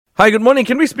Hi, good morning.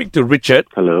 Can we speak to Richard?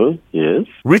 Hello, yes.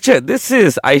 Richard, this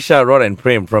is Aisha, Rod and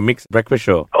Prem from Mixed Breakfast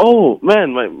Show. Oh,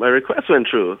 man, my request went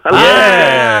through. Hello.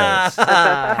 Yes.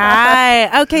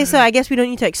 Hi. Okay, so I guess we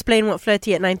don't need to explain what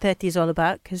Flirty at 9:30 is all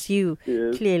about because you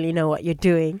Yes. clearly know what you're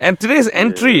doing. And today's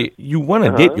entry, you want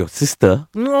to date your sister?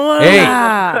 Hey.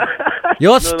 Ah.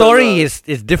 Your story is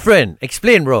different.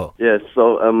 Explain, bro. Yes,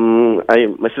 so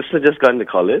my sister just got into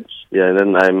college. Yeah, and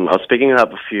then I was picking her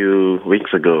up a few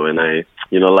weeks ago, and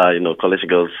college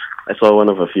girls. I saw one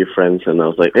of her few friends, and I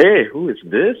was like, "Hey, who is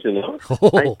this?" You know.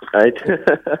 Oh.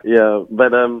 Yeah,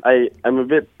 but I'm a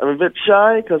bit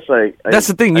shy because That's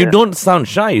the thing. You don't sound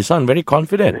shy. You sound very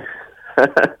confident.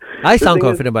 I sound thing is-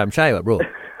 confident, but I'm shy, bro.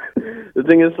 The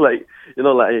thing is,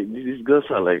 these girls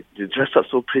are they dress up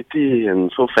so pretty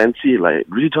and so fancy.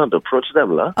 Really don't have to approach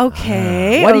them, lah.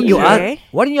 Okay. Why didn't you okay. ask?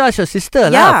 Why didn't you ask your sister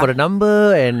Yeah. for the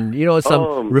number and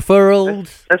some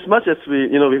referrals? As much as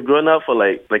we've grown up for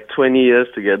like 20 years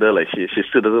together, she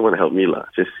still doesn't want to help me, lah.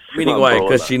 Meaning why?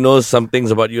 Because she knows some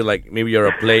things about you, like maybe you're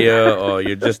a player or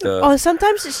you're just a... Oh,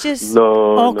 sometimes it's just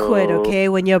No, awkward, no. okay,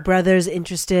 when your brother's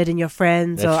interested in your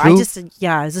friends. That's or true.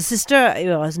 as a sister,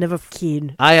 I was never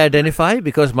keen. I identify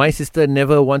because my sister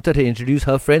never wanted to introduce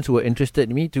her friends who were interested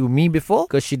in me to me before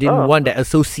because she didn't want that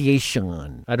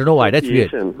association. I don't know why. That's weird.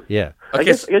 Association. Yeah. I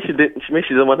guess she did. Maybe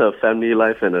she didn't want her family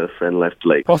life and her friend life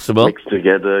to Possible. mix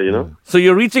together. You know. So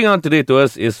you're reaching out today to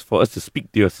us is for us to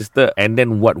speak to your sister and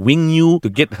then wing you to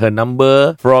get her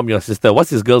number from your sister. What's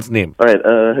this girl's name? All right.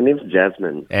 Her name's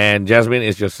Jasmine. And Jasmine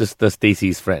is your sister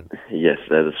Stacy's friend. Yes,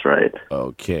 that is right.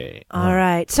 Okay. All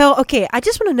right. So, okay, I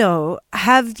just want to know,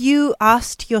 have you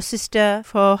asked your sister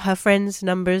for her friends'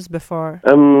 numbers before?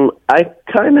 I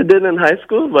kind of did in high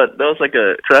school, but that was like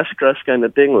a crush kind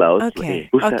of thing, lah. Okay.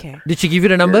 Who's that? Okay. Did she give you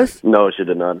the numbers? No, she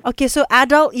did not. Okay, so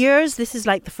adult years, this is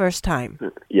like the first time.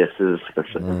 Yes, this is the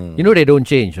first time. You know they don't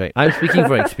change, right? I'm speaking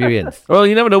from experience. Well,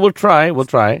 you never know. We'll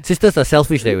try. Sisters are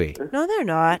selfish that way. No, they're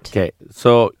not. Okay.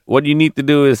 So what you need to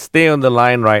do is stay on the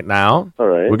line right now. All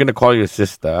right. We're going to call your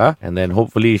sister and then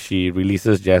hopefully she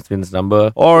releases Jasmine's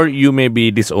number or you may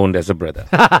be disowned as a brother.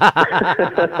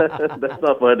 That's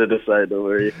not for her to decide. Don't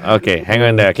worry. Okay. Hang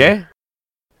on there, okay?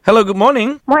 Hello, good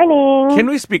morning. Morning. Can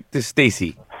we speak to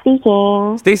Stacy?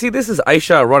 Speaking. Stacy, this is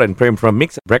Aisha, Rod and Prem from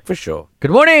Mixed Breakfast Show. Good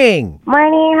morning.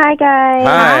 Morning. Hi, guys.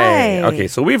 Hi. Okay,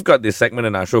 so we've got this segment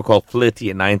in our show called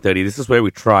Flirty at 9:30. This is where we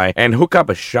try and hook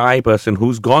up a shy person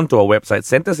who's gone to our website,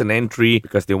 sent us an entry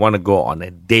because they want to go on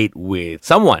a date with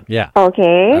someone. Yeah.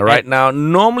 Okay. All right, now,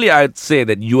 normally I'd say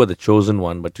that you are the chosen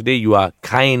one, but today you are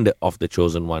kind of the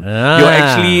chosen one. Ah. You're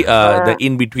actually the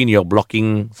in-between, you're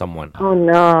blocking someone. Oh,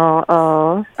 no.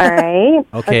 Oh. All right.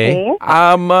 Okay.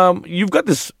 You've got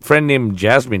this friend named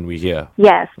Jasmine, we hear.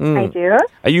 Yes, I do.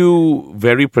 Are you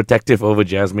very protective over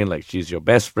Jasmine, like she's your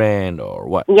best friend or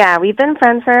what? Yeah, we've been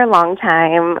friends for a long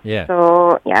time. Yeah.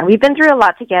 So, yeah, we've been through a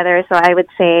lot together. So I would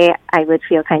say I would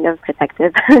feel kind of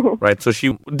protective. Right, so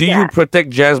do you Yeah.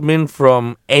 protect Jasmine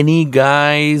from any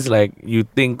guys like you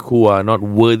think who are not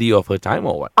worthy of her time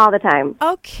or what? All the time.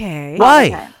 Okay.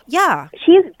 Why? Yeah.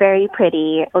 She's very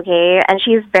pretty, okay? And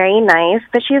she's very nice,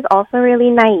 but she's also really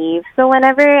naive. So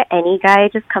whenever any guy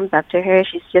just comes up to her,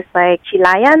 she's just like,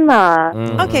 "Chilayan ma."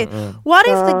 Okay. What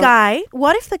if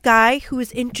the guy who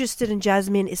is interested in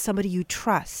Jasmine is somebody you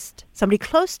trust? Somebody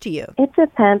close to you? It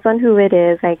depends on who it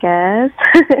is, I guess.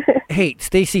 Hey,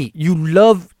 Stacy, you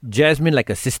love Jasmine like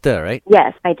a sister, right?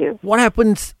 Yes, I do. What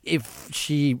happens if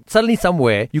she suddenly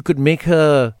somewhere you could make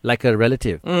her like a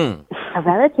relative? A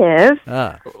relative?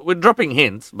 Ah. We're dropping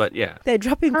hints, but yeah. They're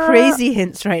dropping crazy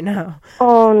hints right now.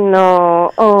 Oh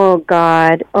no. Oh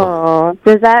God. Oh.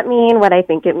 Does that mean what I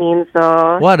think it means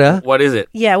though? What? What is it?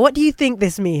 Yeah, what do you think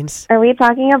this means? Are we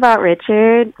talking about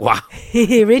Richard? Wow.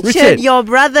 Richard, your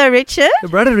brother Richard?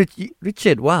 Your brother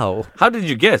Richard. Wow. How did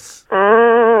you guess?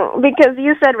 Because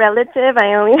you said relative,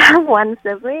 I only have one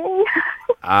sibling.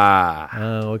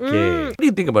 Okay. What do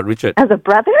you think about Richard? As a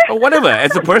brother? Or whatever,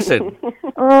 as a person.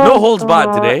 No holds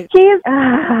barred today. He's,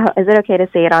 is it okay to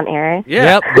say it on air?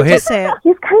 Yeah. Yep, go ahead. Just say it.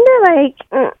 He's kind of like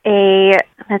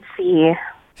let's see.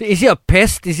 So is he a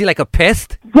pest? Is he like a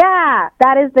pest? Yeah,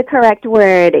 that is the correct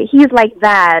word. He's like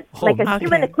that. Like a okay.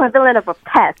 human equivalent of a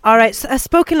pest. All right, so,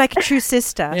 spoken like a true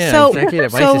sister. Yeah, so, exactly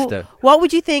like my so sister. what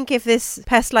would you think if this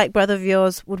pest-like brother of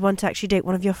yours would want to actually date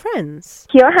one of your friends?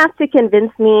 He'll have to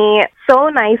convince me so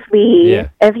nicely Yeah.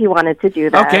 if he wanted to do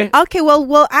that. Okay. Okay,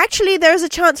 well, actually, there's a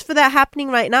chance for that happening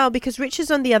right now because Rich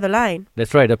is on the other line.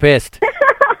 That's right, a pest.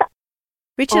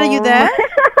 Richard, are you there?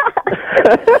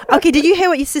 Okay, did you hear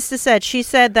what your sister said? She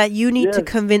said that you need to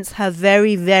convince her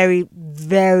very, very,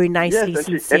 very nicely, and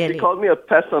sincerely. she called me a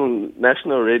pest on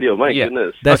national radio. My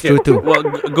goodness. That's true too. Well,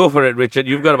 go for it, Richard.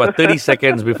 You've got about 30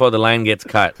 seconds before the line gets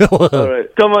cut. All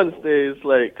right, come on, Stace.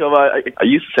 Like, come on. I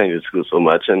used to sing in school so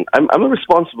much, and I'm a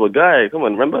responsible guy. Come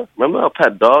on, remember our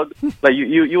pet dog? Like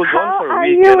you were gone for a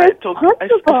week,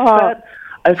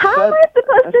 and How am I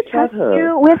supposed to trust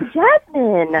you with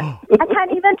Jasmine? I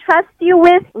can't even trust you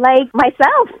with, like,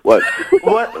 myself. What?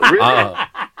 Really?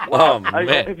 Oh, man.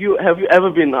 Have you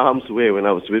ever been in harm's way when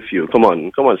I was with you? Come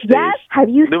on, Stace. Yes. Have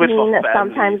you Do it for seen family.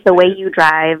 sometimes the way you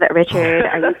drive, Richard?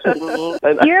 Are you kidding me?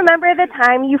 Do you remember the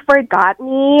time you forgot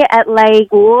me at, like,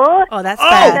 school? Oh, that's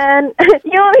bad. And then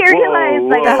you realize,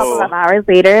 like, a couple of hours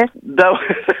later. That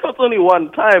was only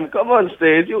one time. Come on,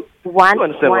 Stace. You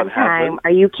understand One what time. happened.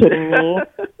 Are you kidding me?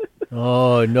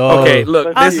 Oh no. Okay,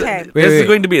 look, this Okay. is Wait.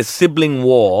 going to be a sibling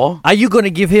war. Are you going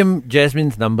to give him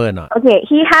Jasmine's number or not? Okay,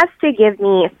 he has to give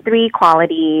me 3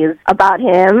 qualities about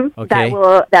him Okay.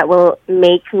 that will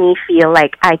make me feel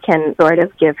like I can sort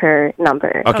of give her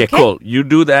number. Okay, Okay. cool. You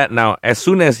do that now. As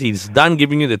soon as he's done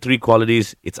giving you the 3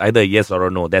 qualities, it's either a yes or a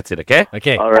no. That's it, okay?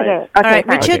 Okay. All right. Okay, All right,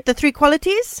 fine. Richard, the 3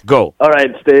 qualities? Go. All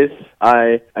right, Stace.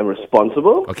 I am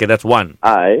responsible. Okay, that's 1.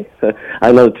 I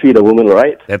know to treat a woman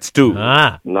right. That's 2.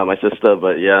 Ah. Not my sister,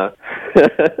 but yeah.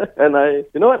 And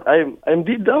you know what? I'm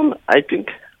deep down. I think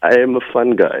I am a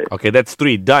fun guy. Okay, that's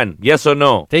 3. Done. Yes or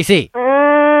no? Stacey.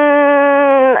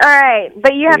 All right,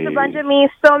 but you have to budget me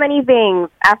so many things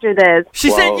after this. She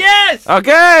said Wow. yes!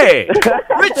 Okay.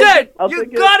 Richard, I'll you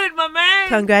take it. got it, my man!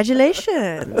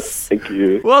 Congratulations. Thank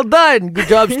you. Well done. Good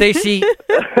job, Stacey.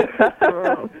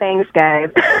 Thanks, guys.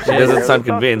 She doesn't sound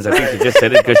convinced. I think she just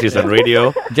said it because she's on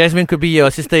radio. Jasmine could be your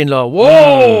sister-in-law.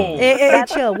 Whoa! Hey,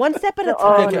 chill. One step at a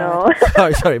Oh, time.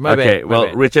 no. sorry, my bad. Okay, my well,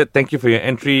 bad. Richard, thank you for your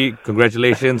entry.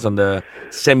 Congratulations on the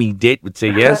semi-date with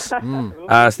Say Yes.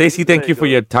 Stacey, thank you for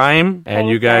your time. And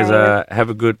you guys have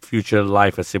a good future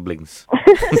life as siblings.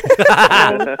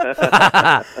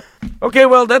 Okay,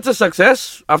 well, that's a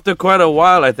success. After quite a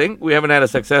while, I think. We haven't had a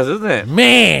success, isn't it?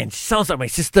 Man, she sounds like my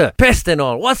sister. Pest and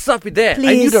all. What's up with that? I knew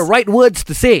Please. the right words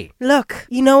to say. Look,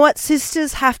 you know what?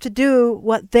 Sisters have to do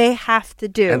what they have to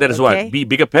do. And that is okay? what? Be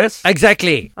bigger pests?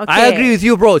 Exactly. I Okay. agree with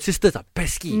you, bro. Sisters are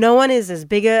pesky. No one is as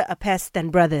bigger a pest than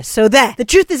brothers. So there. The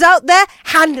truth is out there.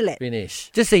 Handle it. Finish.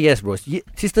 Just say yes, bro.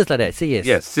 Sisters like that. Say yes.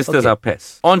 Yes, sisters Okay. are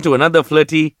pests. On to another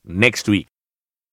flirty next week.